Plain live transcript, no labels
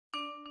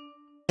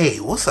Hey,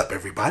 what's up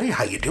everybody?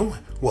 How you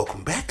doing?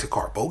 Welcome back to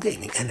Karpo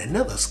Gaming and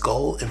another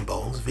Skull and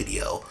Bones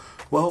video.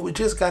 Well, we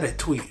just got a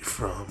tweet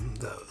from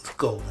the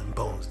Skull and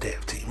Bones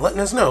dev team letting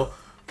us know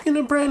we're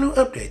getting a brand new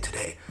update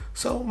today.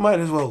 So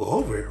might as well go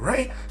over it,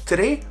 right?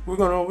 Today, we're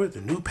going over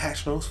the new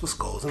patch notes for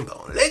Skulls and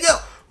Bones. Let's go!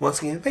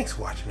 Once again, thanks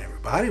for watching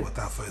everybody.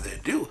 Without further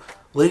ado,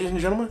 ladies and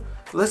gentlemen,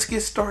 let's get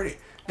started.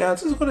 Now,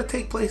 this is going to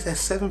take place at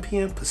 7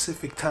 p.m.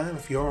 Pacific time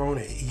if you're on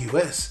a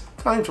US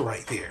time's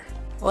right there.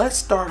 Let's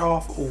start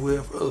off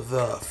with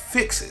the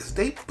fixes.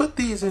 They put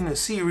these in a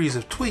series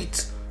of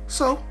tweets,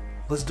 so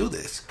let's do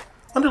this.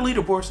 Under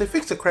leaderboards, they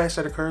fixed the crash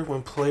that occurred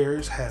when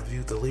players have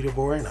viewed the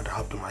leaderboard, and under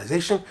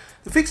optimization,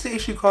 they fixed the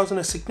issue causing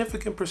a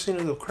significant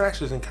percentage of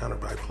crashes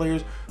encountered by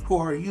players who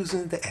are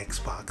using the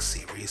Xbox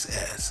Series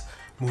S.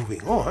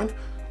 Moving on,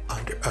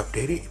 under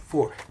updated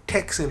for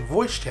text and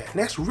voice chat,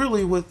 and that's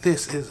really what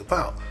this is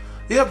about.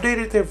 They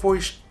updated their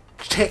voice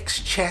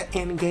text chat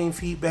in-game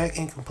feedback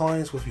in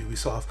compliance with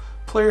Ubisoft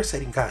player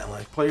setting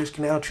guidelines. Players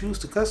can now choose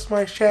to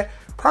customize chat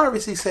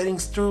privacy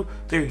settings through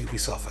their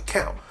Ubisoft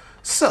account.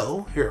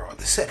 So here are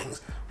the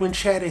settings. When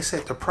chat is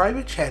set to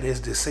private, chat is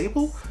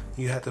disabled.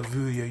 You have to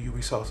view your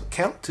Ubisoft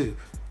account to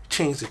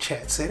change the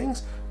chat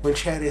settings. When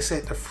chat is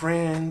set to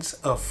friends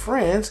of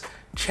friends,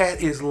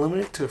 chat is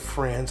limited to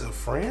friends of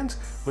friends.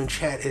 When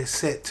chat is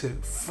set to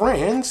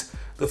friends,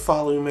 the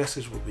following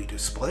message will be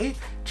displayed.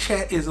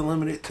 Chat is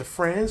limited to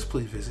friends.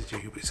 Please visit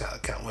your Ubisoft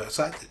account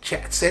website to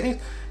chat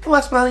settings. And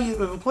last but not least,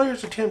 if a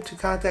player's attempt to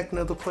contact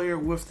another player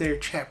with their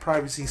chat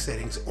privacy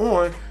settings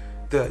on,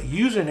 the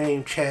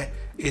username chat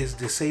is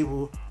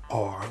disabled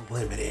or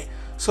limited.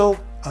 So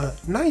a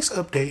nice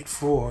update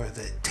for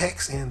the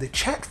text and the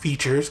chat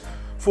features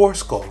for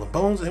Skull and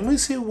Bones, and we'll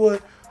see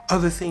what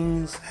other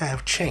things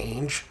have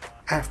changed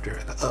after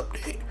the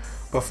update.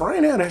 But for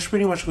right now, that's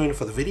pretty much going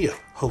for the video.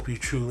 Hope you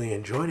truly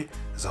enjoyed it.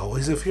 As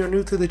always, if you're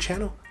new to the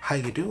channel, how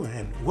you doing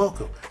and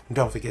welcome. And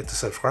don't forget to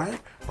subscribe.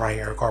 Right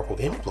here at Karpo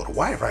Gaming, upload a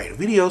wide variety of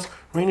videos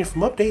ranging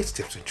from updates,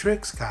 tips and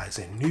tricks, guides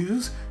and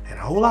news, and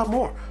a whole lot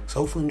more. So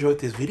hopefully you enjoyed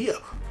this video.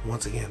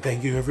 Once again,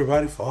 thank you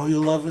everybody for all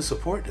your love and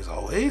support. As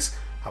always,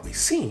 I'll be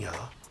seeing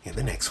y'all in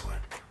the next one.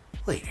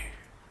 Later.